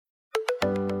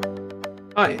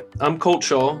Hi, I'm Colt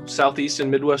Shaw, Southeast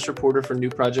and Midwest reporter for New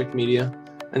Project Media,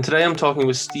 and today I'm talking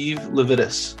with Steve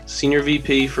Levitas, Senior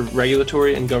VP for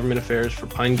Regulatory and Government Affairs for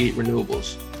Pine Gate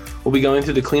Renewables. We'll be going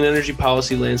through the clean energy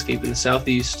policy landscape in the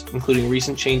Southeast, including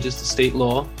recent changes to state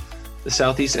law, the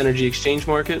Southeast Energy Exchange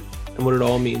Market, and what it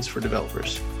all means for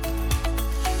developers.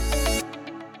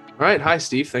 All right, hi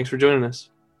Steve, thanks for joining us.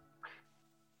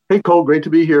 Hey Cole, great to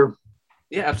be here.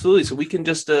 Yeah, absolutely. So we can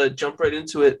just jump right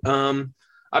into it.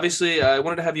 Obviously, I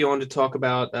wanted to have you on to talk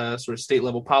about sort of state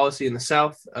level policy in the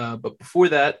South. But before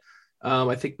that,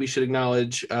 I think we should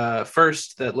acknowledge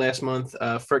first that last month,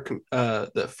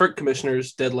 the FERC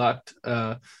commissioners deadlocked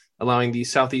allowing the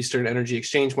Southeastern Energy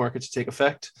Exchange Market to take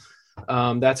effect.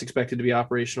 That's expected to be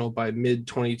operational by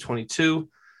mid-2022.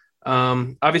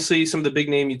 Obviously, some of the big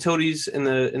name utilities in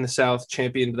the South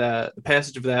championed the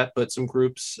passage of that, but some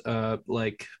groups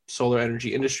like Solar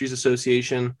Energy Industries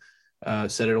Association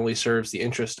said it only serves the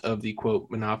interest of the quote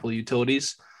monopoly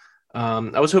utilities.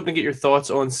 I was hoping to get your thoughts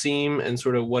on SEEM and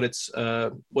sort of what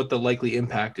the likely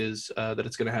impact is that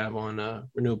it's going to have on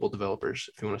renewable developers.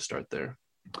 If you want to start there.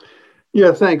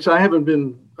 Yeah, thanks. I haven't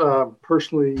been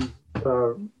personally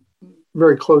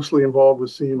very closely involved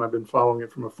with SEEM. I've been following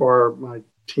it from afar. My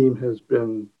team has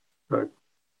been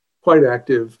quite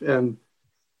active, and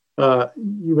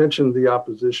you mentioned the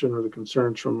opposition or the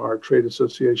concerns from our trade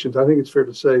associations. I think it's fair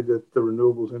to say that the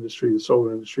renewables industry, the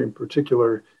solar industry in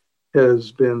particular,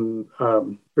 has been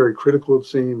very critical of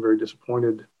SEEM, very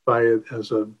disappointed by it as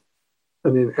an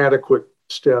inadequate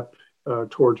step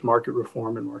towards market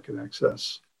reform and market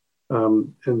access.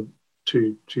 And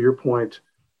to your point,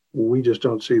 we just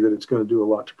don't see that it's going to do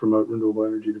a lot to promote renewable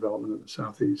energy development in the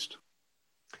Southeast.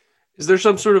 Is there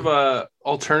some sort of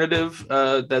alternative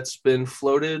that's been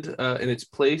floated in its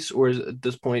place, or is it at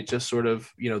this point just sort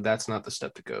of, that's not the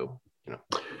step to go?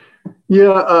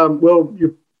 Yeah, well,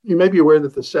 you may be aware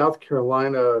that the South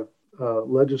Carolina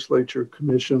legislature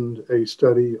commissioned a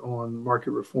study on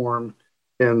market reform,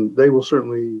 and they will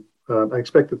certainly, I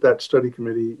expect that study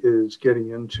committee is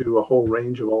getting into a whole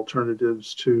range of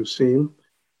alternatives to SEEM.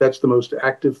 That's the most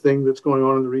active thing that's going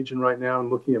on in the region right now and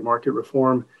looking at market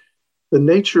reform. The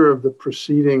nature of the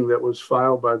proceeding that was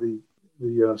filed by the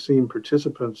SEEM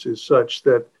participants is such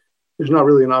that there's not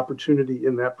really an opportunity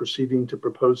in that proceeding to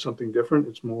propose something different.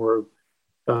 It's more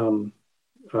kind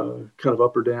of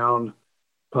up or down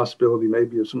possibility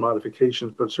maybe of some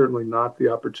modifications, but certainly not the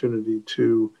opportunity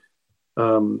to,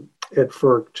 at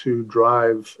FERC, to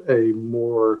drive a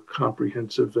more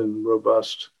comprehensive and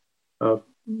robust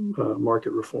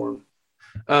market reform.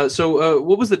 So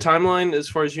what was the timeline, as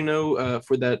far as you know,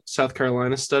 for that South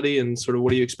Carolina study, and sort of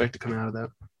what do you expect to come out of that?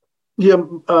 Yeah,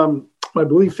 my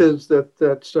belief is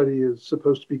that study is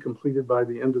supposed to be completed by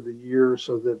the end of the year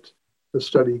so that the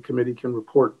study committee can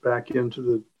report back into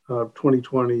the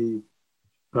 2020.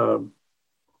 Well,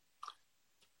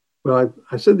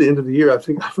 I said the end of the year. I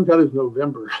think I forgot it was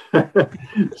November.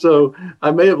 So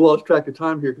I may have lost track of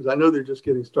time here because I know they're just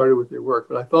getting started with their work,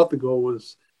 but I thought the goal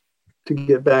was to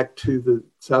get back to the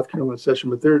South Carolina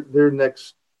session, but their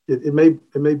next, it may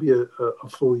be a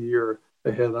full year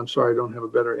ahead. I'm sorry, I don't have a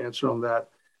better answer on that.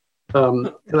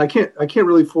 And I can't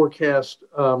really forecast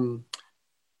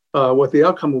what the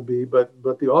outcome will be, but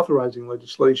the authorizing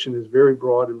legislation is very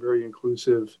broad and very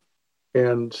inclusive,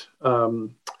 and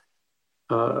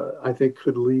I think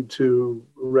could lead to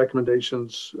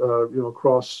recommendations,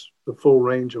 across the full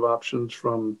range of options,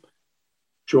 from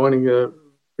joining a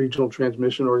regional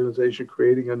transmission organization,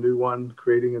 creating a new one,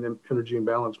 creating an energy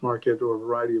imbalance market, or a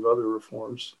variety of other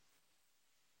reforms.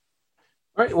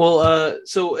 All right. Well,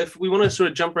 so if we want to sort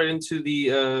of jump right into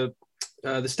the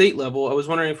state level, I was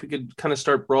wondering if we could kind of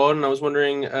start broad, and I was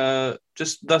wondering,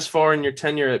 just thus far in your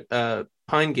tenure at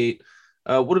Pine Gate,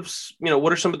 what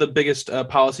are some of the biggest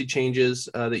policy changes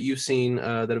that you've seen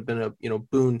that have been a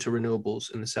boon to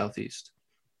renewables in the Southeast?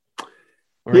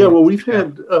 Yeah, well, we've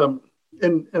had.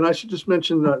 And I should just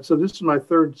mention that, so this is my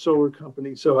third solar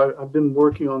company. So I've been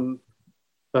working on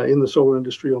in the solar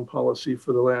industry on policy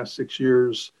for the last 6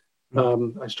 years.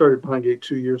 I started Pine Gate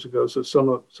 2 years ago. So some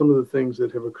of the things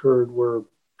that have occurred were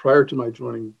prior to my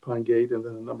joining Pine Gate, and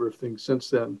then a number of things since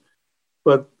then.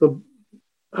 But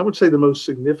I would say the most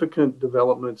significant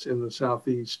developments in the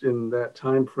Southeast in that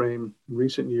time frame in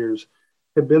recent years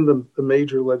have been the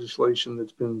major legislation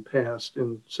that's been passed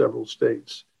in several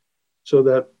states. So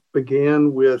that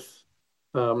began with,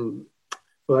 South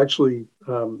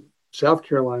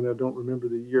Carolina, I don't remember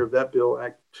the year of that bill,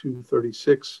 Act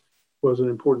 236 was an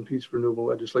important piece of renewable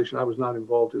legislation. I was not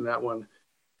involved in that one.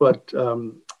 But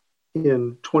in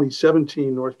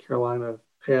 2017, North Carolina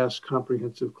passed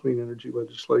comprehensive clean energy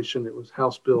legislation. It was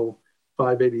House Bill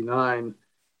 589,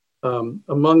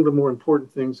 Among the more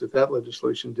important things that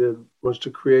legislation did was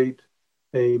to create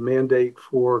a mandate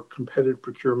for competitive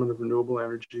procurement of renewable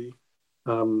energy,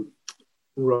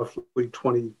 roughly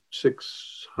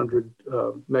 2,600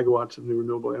 megawatts of new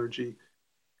renewable energy,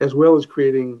 as well as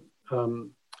creating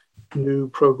new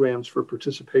programs for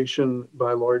participation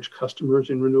by large customers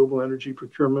in renewable energy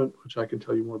procurement, which I can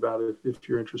tell you more about if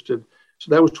you're interested. So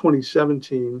that was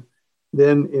 2017.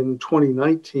 Then in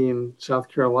 2019, South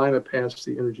Carolina passed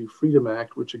the Energy Freedom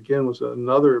Act, which again was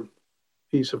another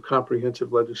piece of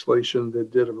comprehensive legislation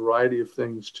that did a variety of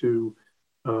things to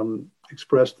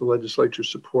express the legislature's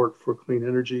support for clean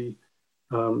energy,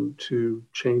 to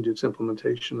change its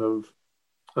implementation of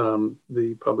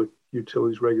the Public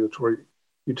Utility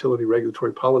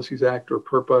Regulatory Policies Act, or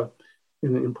PURPA,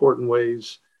 in important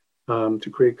ways, to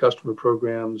create customer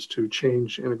programs, to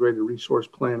change integrated resource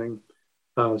planning.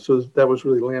 So that was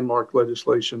really landmark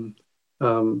legislation,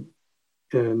 and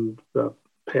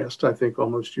passed, I think,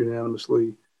 almost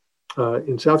unanimously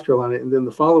in South Carolina. And then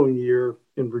the following year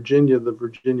in Virginia, the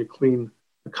Virginia Clean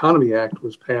Economy Act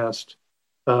was passed,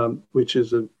 which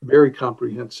is a very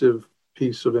comprehensive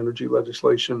piece of energy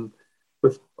legislation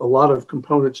with a lot of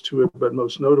components to it, but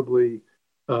most notably,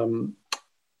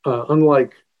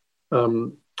 unlike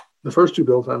the first two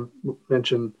bills I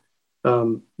mentioned,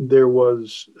 there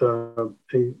was a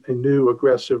new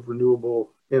aggressive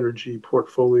renewable energy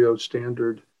portfolio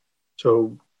standard,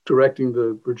 so directing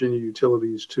the Virginia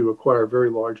utilities to acquire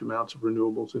very large amounts of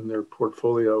renewables in their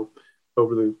portfolio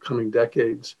over the coming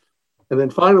decades. And then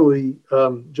finally,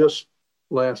 just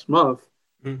last month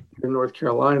in North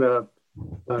Carolina,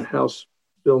 House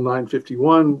Bill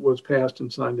 951 was passed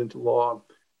and signed into law,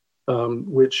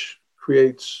 which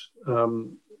creates a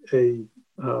 70%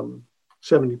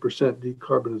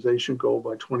 decarbonization goal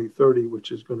by 2030,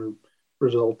 which is going to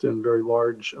result in very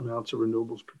large amounts of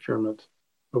renewables procurement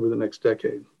over the next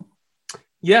decade.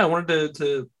 Yeah, I wanted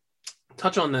to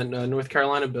touch on that North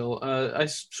Carolina bill. I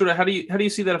sort of how do you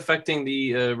see that affecting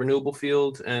the renewable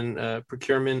field and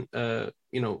procurement?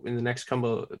 In the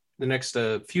next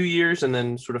few years, and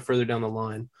then sort of further down the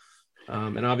line.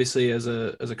 And obviously, as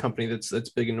a company that's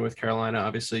big in North Carolina,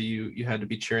 obviously you had to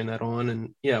be cheering that on.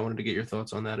 And yeah, I wanted to get your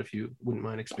thoughts on that, if you wouldn't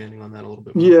mind expanding on that a little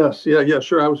bit more. Yes, yeah,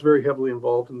 sure. I was very heavily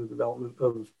involved in the development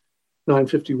of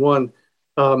 951.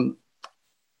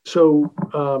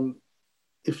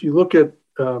 If you look at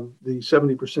the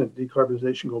 70%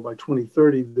 decarbonization goal by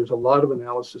 2030, there's a lot of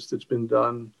analysis that's been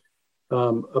done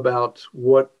about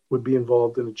what would be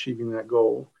involved in achieving that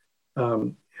goal.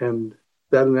 And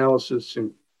that analysis,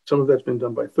 and some of that's been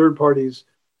done by third parties,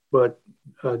 but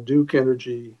Duke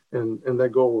Energy, and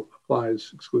that goal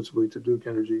applies exclusively to Duke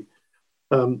Energy,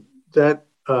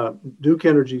 Duke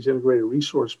Energy's integrated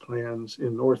resource plans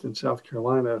in North and South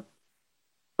Carolina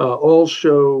all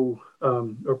show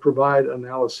or provide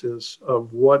analysis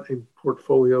of what a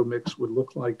portfolio mix would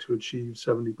look like to achieve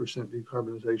 70%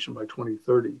 decarbonization by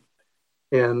 2030.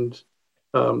 And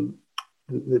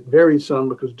it varies some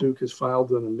because Duke has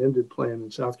filed an amended plan in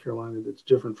South Carolina that's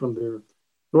different from their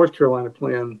North Carolina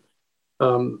plan.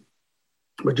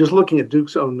 But just looking at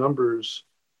Duke's own numbers,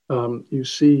 you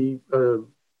see a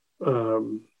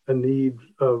need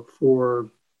for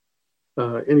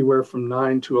anywhere from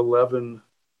 9 to 11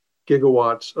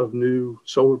 gigawatts of new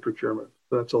solar procurement.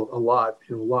 That's a lot,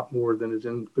 a lot more than is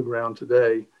in the ground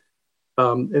today.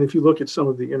 And if you look at some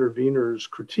of the interveners'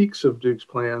 critiques of Duke's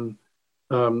plan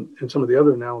and some of the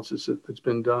other analysis that's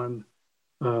been done,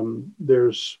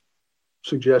 there's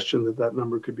suggestion that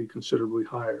number could be considerably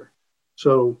higher.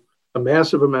 So a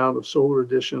massive amount of solar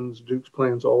additions. Duke's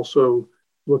plans also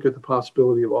look at the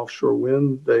possibility of offshore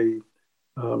wind. Their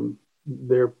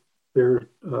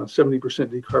 70%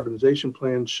 decarbonization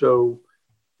plans show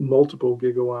multiple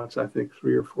gigawatts, I think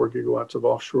 3 or 4 gigawatts of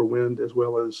offshore wind, as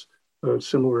well as a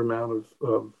similar amount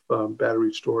of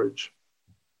battery storage.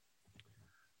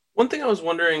 One thing I was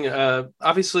wondering,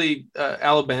 obviously,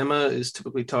 Alabama is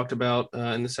typically talked about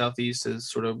in the Southeast as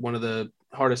sort of one of the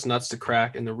hardest nuts to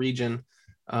crack in the region.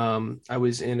 I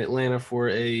was in Atlanta for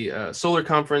a solar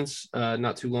conference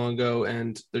not too long ago,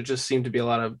 and there just seemed to be a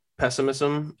lot of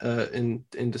pessimism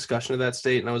in discussion of that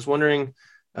state. And I was wondering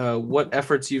what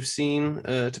efforts you've seen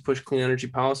to push clean energy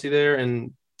policy there,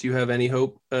 and do you have any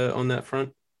hope on that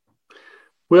front?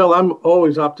 Well, I'm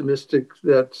always optimistic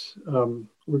that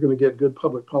we're going to get good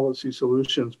public policy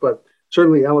solutions, but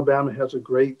certainly Alabama has a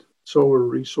great solar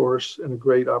resource and a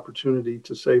great opportunity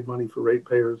to save money for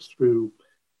ratepayers through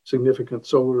significant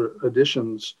solar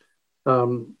additions.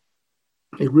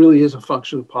 It really is a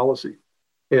function of policy.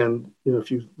 And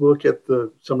if you look at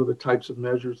some of the types of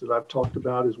measures that I've talked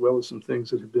about, as well as some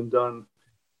things that have been done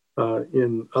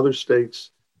in other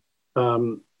states.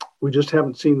 We just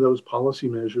haven't seen those policy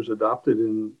measures adopted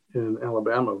in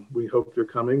Alabama. We hope they're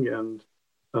coming, and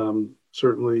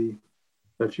certainly,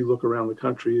 if you look around the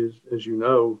country, as you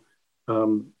know,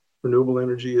 renewable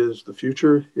energy is the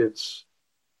future. It's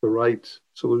the right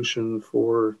solution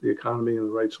for the economy and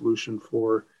the right solution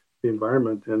for the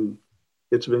environment, and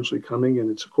it's eventually coming. And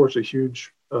it's of course a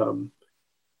huge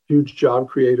job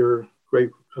creator, great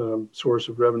source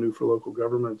of revenue for local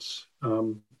governments.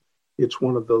 It's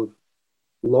one of the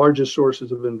largest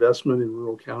sources of investment in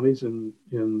rural counties in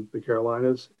the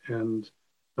Carolinas, and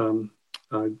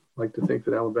I'd like to think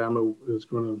that Alabama is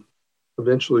going to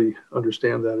eventually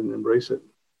understand that and embrace it.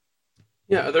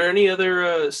 Yeah. Are there any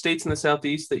other states in the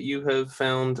Southeast that you have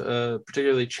found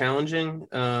particularly challenging?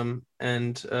 Any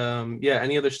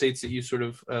other states that you sort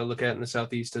of look at in the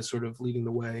Southeast as sort of leading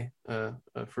the way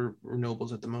for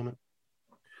renewables at the moment?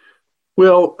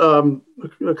 Well,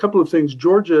 a couple of things.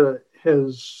 Georgia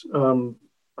has, I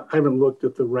haven't looked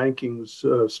at the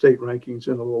rankings, state rankings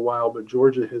in a little while, but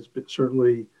Georgia has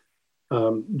certainly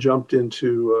jumped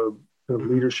into a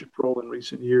leadership role in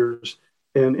recent years.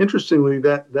 And interestingly,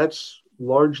 that's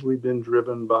largely been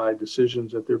driven by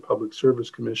decisions at their Public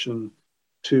Service Commission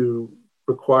to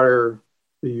require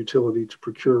the utility to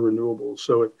procure renewables.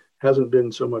 So it hasn't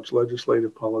been so much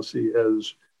legislative policy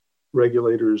as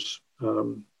regulators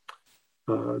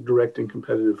directing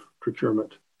competitive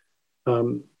procurement.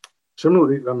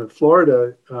 Similarly,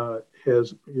 Florida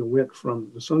went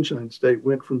from the Sunshine State,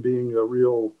 went from being a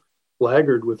real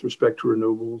laggard with respect to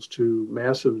renewables to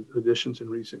massive additions in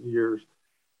recent years.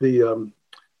 The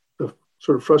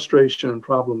sort of frustration and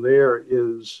problem there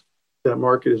is that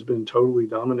market has been totally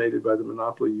dominated by the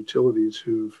monopoly utilities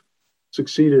who've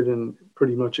succeeded in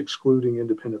pretty much excluding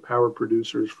independent power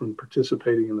producers from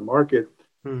participating in the market,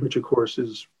 which of course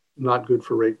is not good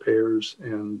for ratepayers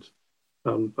and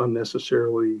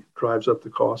unnecessarily drives up the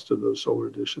cost of those solar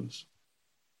additions.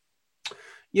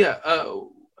 Yeah.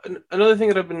 Another thing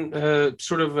that I've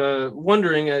been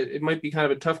wondering, it might be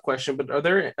kind of a tough question, but are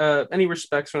there any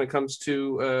respects when it comes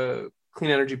to clean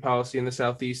energy policy in the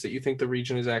Southeast that you think the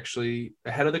region is actually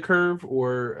ahead of the curve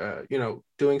or,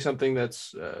 doing something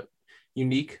that's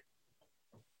unique?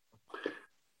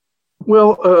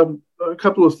 Well, a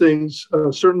couple of things.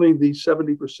 Certainly the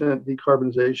 70%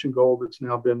 decarbonization goal that's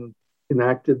now been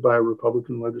enacted by a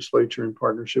Republican legislature in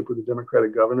partnership with the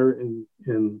Democratic governor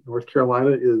in North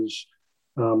Carolina is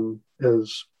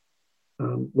as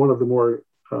one of the more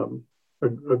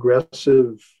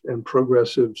aggressive and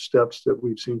progressive steps that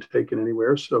we've seen taken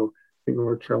anywhere. So I think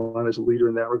North Carolina is a leader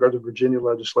in that regard. The Virginia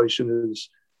legislation is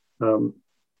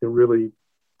really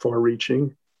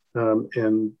far-reaching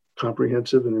and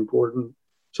comprehensive and important.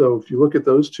 So if you look at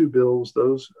those two bills,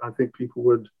 those I think people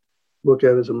would look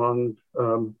at as among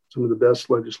some of the best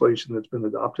legislation that's been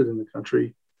adopted in the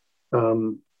country.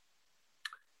 The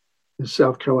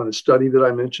South Carolina study that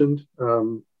I mentioned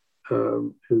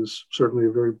is certainly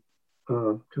a very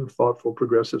kind of thoughtful,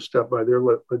 progressive step by their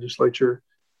legislature.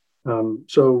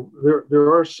 So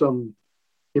there are some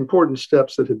important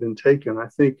steps that have been taken. I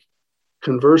think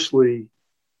conversely,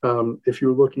 if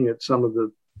you're looking at some of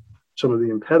the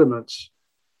impediments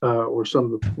or some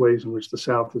of the ways in which the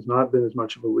South has not been as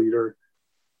much of a leader,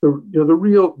 there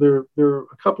are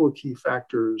a couple of key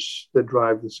factors that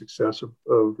drive the success of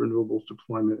renewables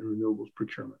deployment and renewables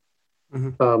procurement.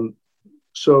 Mm-hmm.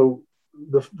 So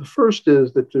the first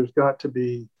is that there's got to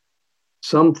be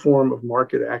some form of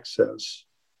market access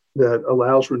that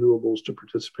allows renewables to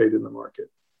participate in the market.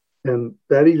 And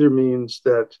that either means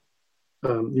that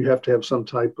you have to have some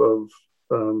type of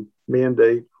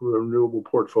mandate for a renewable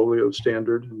portfolio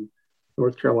standard. And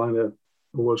North Carolina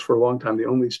was for a long time the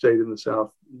only state in the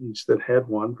Southeast that had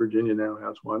one. Virginia now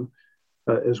has one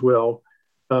as well.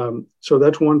 So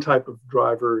that's one type of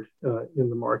driver in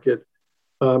the market.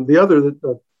 The other that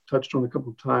I've touched on a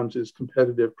couple of times is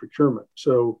competitive procurement.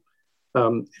 So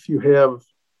if you have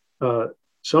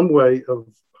some way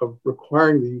of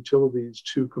requiring the utilities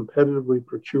to competitively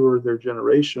procure their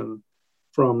generation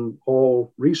from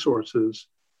all resources,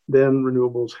 then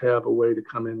renewables have a way to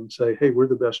come in and say, hey, we're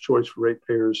the best choice for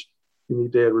ratepayers. You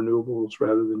need to add renewables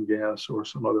rather than gas or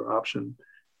some other option.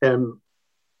 And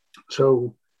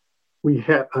so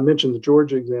I mentioned the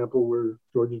Georgia example where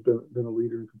Georgia's been a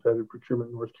leader in competitive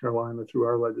procurement in North Carolina through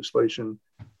our legislation.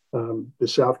 The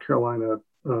South Carolina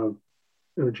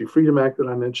Energy Freedom Act that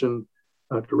I mentioned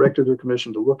directed their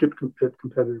commission to look at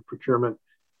competitive procurement.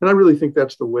 And I really think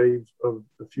that's the wave of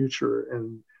the future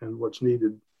and what's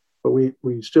needed. But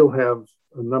we still have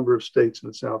a number of states in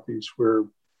the Southeast where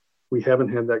we haven't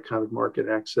had that kind of market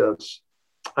access.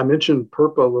 I mentioned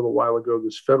PURPA a little while ago,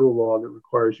 this federal law that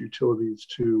requires utilities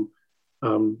to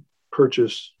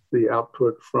purchase the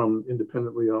output from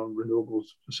independently owned renewables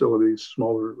facilities,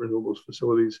 smaller renewables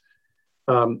facilities.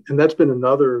 And that's been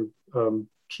another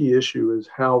key issue, is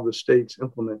how the states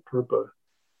implement PURPA.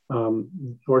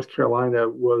 North Carolina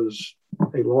was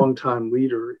a longtime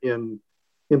leader in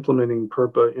implementing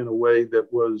PURPA in a way that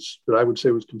I would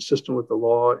say was consistent with the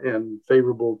law and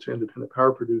favorable to independent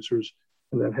power producers.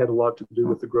 And that had a lot to do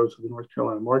with the growth of the North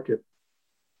Carolina market.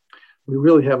 We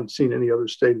really haven't seen any other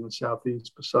state in the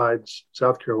Southeast besides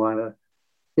South Carolina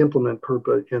implement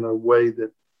PURPA in a way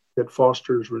that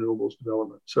fosters renewables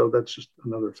development. So that's just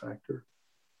another factor.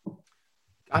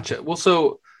 Gotcha. Well,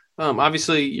 so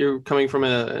obviously you're coming from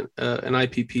an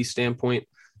IPP standpoint.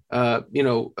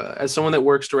 As someone that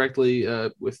works directly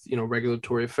with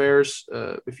regulatory affairs,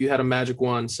 if you had a magic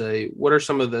wand, say, what are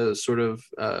some of the sort of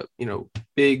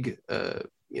big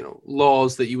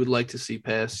laws that you would like to see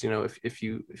passed? If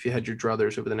you had your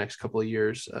druthers over the next couple of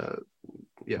years,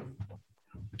 yeah.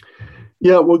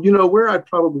 Yeah, well, where I'd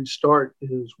probably start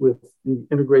is with the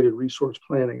integrated resource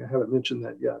planning. I haven't mentioned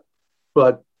that yet,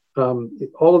 but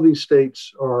all of these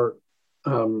states are.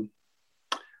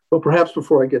 Well, perhaps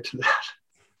before I get to that,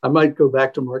 I might go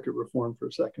back to market reform for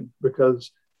a second,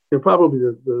 because probably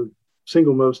the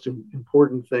single most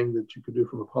important thing that you could do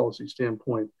from a policy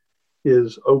standpoint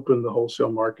is open the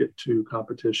wholesale market to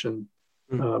competition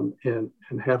and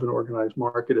have an organized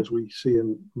market, as we see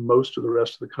in most of the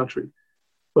rest of the country.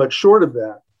 But short of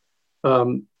that,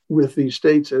 with these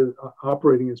states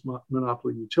operating as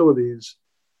monopoly utilities,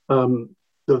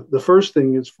 the first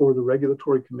thing is for the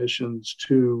regulatory commissions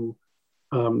to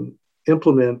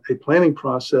implement a planning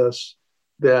process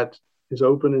that is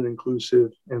open and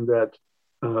inclusive, and that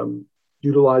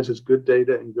utilizes good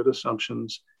data and good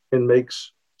assumptions and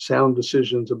makes sound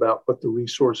decisions about what the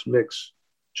resource mix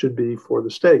should be for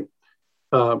the state.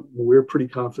 We're pretty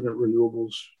confident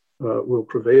renewables will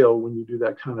prevail when you do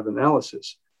that kind of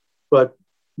analysis. But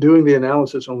doing the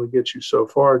analysis only gets you so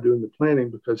far, doing the planning,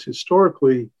 because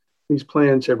historically, these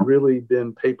plans have really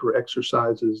been paper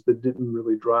exercises that didn't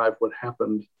really drive what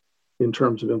happened in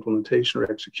terms of implementation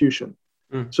or execution.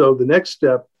 So the next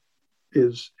step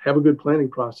is have a good planning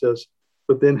process,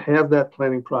 but then have that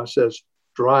planning process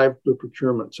drive the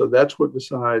procurement. So that's what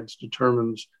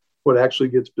determines what actually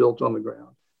gets built on the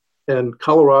ground. And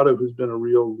Colorado, who's been a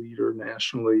real leader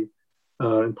nationally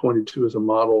and pointed to as a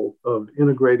model of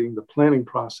integrating the planning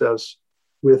process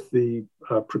with the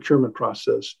procurement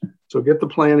process. So get the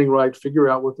planning right, figure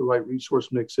out what the right resource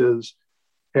mix is,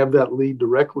 have that lead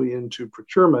directly into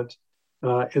procurement,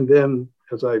 and then,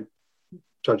 as I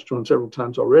touched on several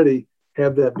times already,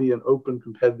 have that be an open,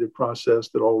 competitive process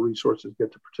that all resources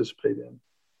get to participate in.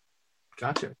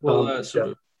 Gotcha. Well,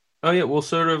 looking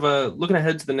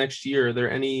ahead to the next year, are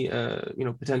there any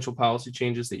potential policy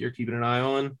changes that you're keeping an eye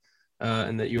on,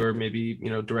 and that you're maybe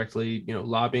directly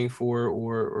lobbying for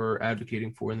or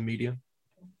advocating for in the media?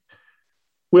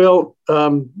 Well,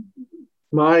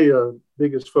 my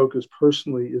biggest focus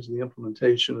personally is the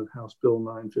implementation of House Bill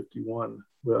 951,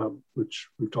 which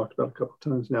we've talked about a couple of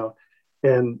times now.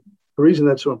 And the reason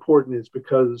that's so important is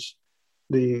because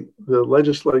the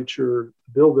legislature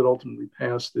bill that ultimately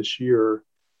passed this year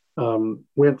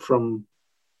went from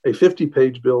a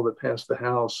 50-page bill that passed the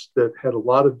House that had a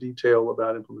lot of detail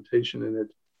about implementation in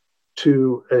it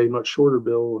to a much shorter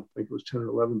bill. I think it was 10 or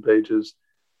 11 pages.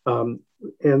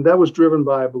 And that was driven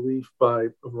by a belief by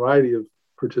a variety of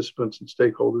participants and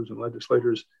stakeholders and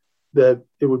legislators that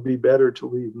it would be better to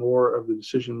leave more of the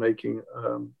decision-making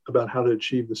about how to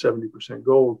achieve the 70%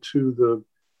 goal to the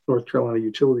North Carolina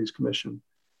Utilities Commission.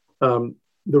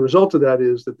 The result of that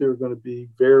is that there are going to be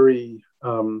very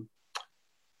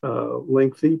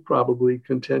lengthy, probably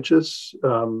contentious,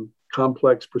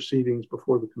 complex proceedings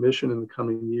before the commission in the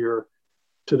coming year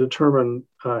to determine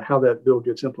how that bill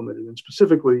gets implemented. And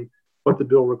specifically, what the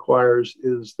bill requires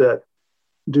is that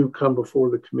do come before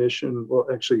the commission. Well,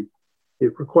 actually,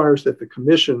 it requires that the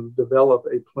commission develop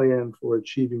a plan for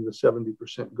achieving the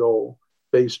 70% goal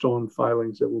based on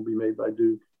filings that will be made by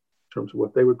Duke in terms of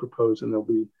what they would propose. And there'll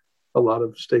be a lot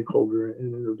of stakeholder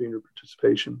and intervener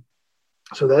participation.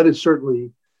 So that is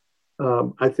certainly,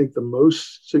 I think, the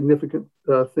most significant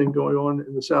thing going on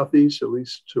in the Southeast, at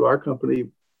least to our company.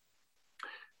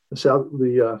 The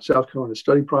South Carolina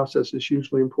study process is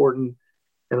hugely important.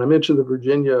 And I mentioned the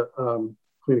Virginia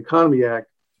Clean Economy Act.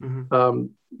 Mm-hmm.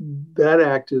 That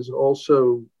act is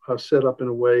also set up in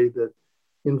a way that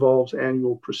involves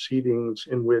annual proceedings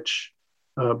in which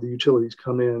the utilities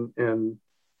come in and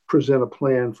present a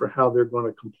plan for how they're going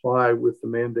to comply with the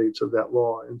mandates of that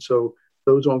law. And so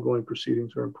those ongoing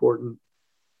proceedings are important.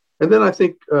 And then I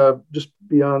think just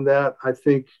beyond that, I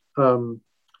think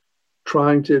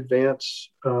trying to advance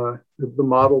the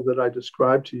model that I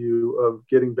described to you of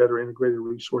getting better integrated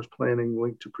resource planning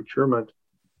linked to procurement.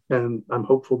 And I'm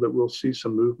hopeful that we'll see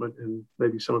some movement in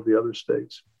maybe some of the other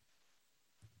states.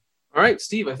 All right,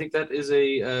 Steve, I think that is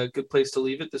a good place to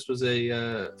leave it. This was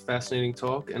a fascinating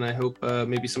talk, and I hope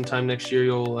maybe sometime next year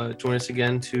you'll join us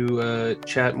again to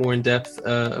chat more in depth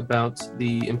about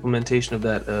the implementation of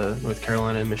that North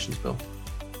Carolina emissions bill.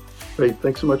 Great.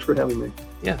 Thanks so much for having me.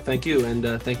 Yeah, thank you.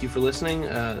 And thank you for listening.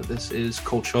 This is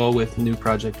Colt Shaw with New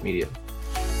Project Media.